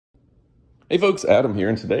Hey folks, Adam here,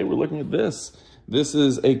 and today we're looking at this. This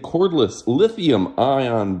is a cordless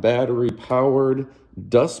lithium-ion battery-powered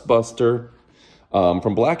dustbuster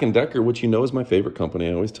from BLACK+DECKER, which you know is my favorite company.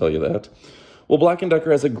 I always tell you that. Well,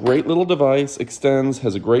 BLACK+DECKER has a great little device, extends,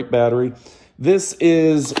 has a great battery. This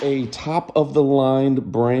is a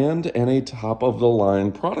top-of-the-line brand and a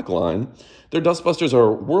top-of-the-line product line. Their dustbusters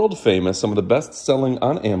are world famous, some of the best selling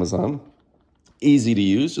on Amazon. Easy to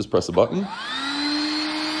use, just press a button.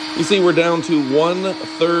 You see we're down to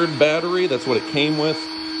 1/3 battery, that's what it came with,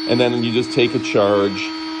 and then you just take a charge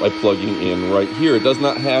by plugging in right here. It does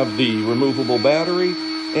not have the removable battery,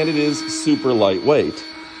 and it is super lightweight.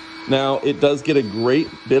 Now, it does get a great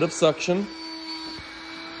bit of suction,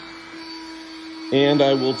 and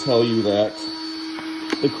I will tell you that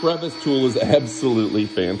the Crevice tool is absolutely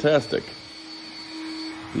fantastic.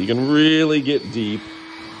 You can really get deep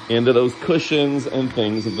into those cushions and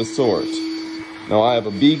things of the sort. Now, I have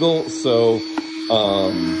a beagle, so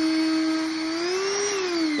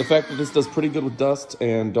the fact that this does pretty good with dust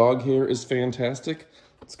and dog hair is fantastic.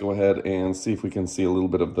 Let's go ahead and see if we can see a little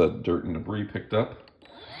bit of the dirt and debris picked up.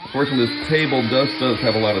 Unfortunately, this table does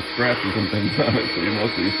have a lot of scratches and things on it, so you're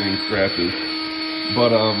mostly seeing scratches.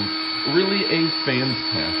 But really a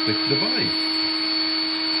fantastic device.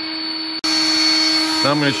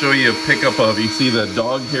 Now I'm going to show you a pickup of, you see the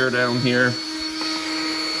dog hair down here?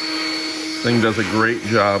 Thing does a great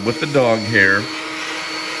job with the dog hair,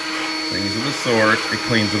 things of the sort. It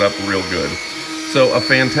cleans it up real good. So a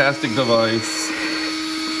fantastic device.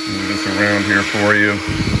 Move this around here for you.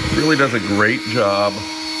 Really does a great job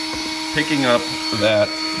picking up that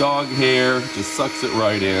dog hair, just sucks it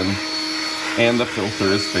right in, and the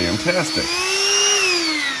filter is fantastic.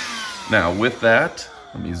 Now with that,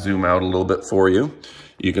 let me zoom out a little bit for you.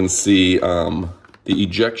 You can see the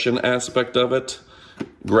ejection aspect of it.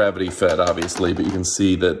 Gravity fed, obviously, but you can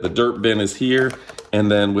see that the dirt bin is here,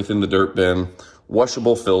 and then within the dirt bin,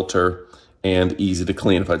 washable filter and easy to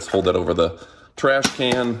clean. If I just hold that over the trash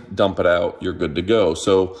can, dump it out, you're good to go.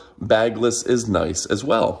 So bagless is nice as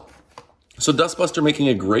well. So Dustbuster making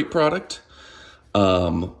a great product.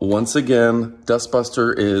 Once again,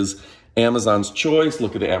 Dustbuster is Amazon's choice.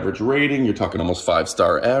 Look at the average rating. You're talking almost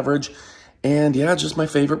 5-star average. And yeah, just my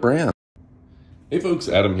favorite brand. Hey folks,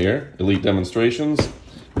 Adam here, Elite Demonstrations.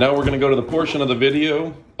 Now we're going to go to the portion of the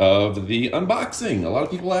video of the unboxing. A lot of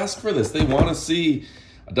people ask for this. They want to see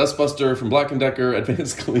a Dustbuster from BLACK+DECKER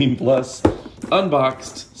Advanced Clean Plus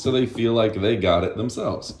unboxed, so they feel like they got it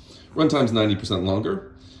themselves. Runtime's 90%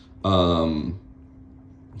 longer.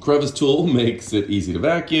 Crevice tool makes it easy to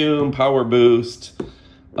vacuum, power boost,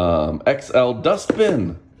 XL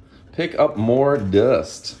dustbin. Pick up more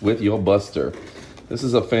dust with your buster. This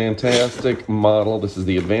is a fantastic model. This is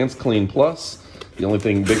the Advanced Clean Plus. The only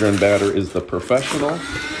thing bigger and badder is the Professional.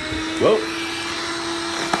 Whoa.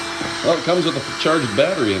 Well, it comes with a charged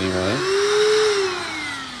battery anyway.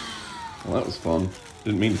 Well, that was fun.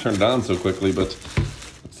 Didn't mean to turn it on so quickly, but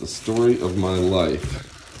it's the story of my life.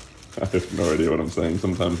 I have no idea what I'm saying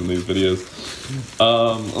sometimes in these videos.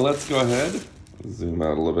 Let's go ahead. Zoom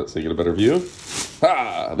out a little bit so you get a better view.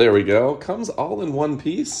 Ah, there we go. Comes all in one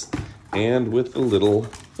piece. And with the little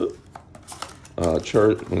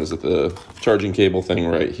the charging cable thing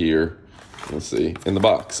right here. Let's see, in the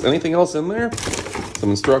box. Anything else in there? Some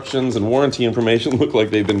instructions and warranty information look like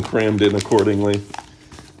they've been crammed in accordingly.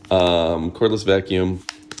 Cordless vacuum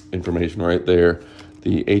information right there.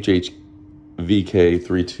 The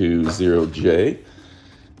HHVI325JR22.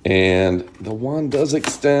 And the wand does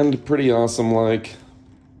extend pretty awesome like.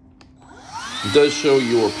 It does show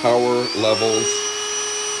your power levels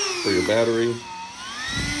for your battery,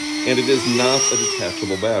 and it is not a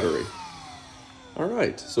detachable battery. All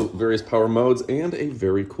right, so various power modes and a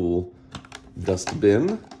very cool dust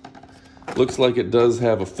bin. Looks like it does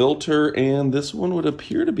have a filter, and this one would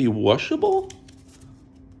appear to be washable,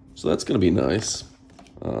 so that's going to be nice.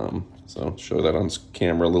 So show that on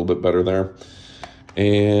camera a little bit better there,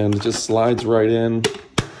 and it just slides right in.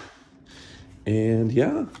 And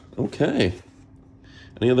yeah, okay.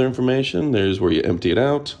 Any other information? There's where you empty it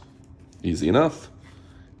out. Easy enough.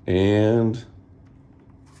 And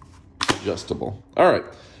adjustable. All right.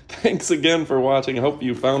 Thanks again for watching. I hope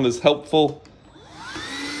you found this helpful.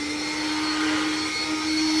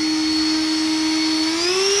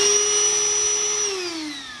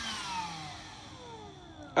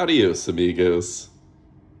 Adios, amigos.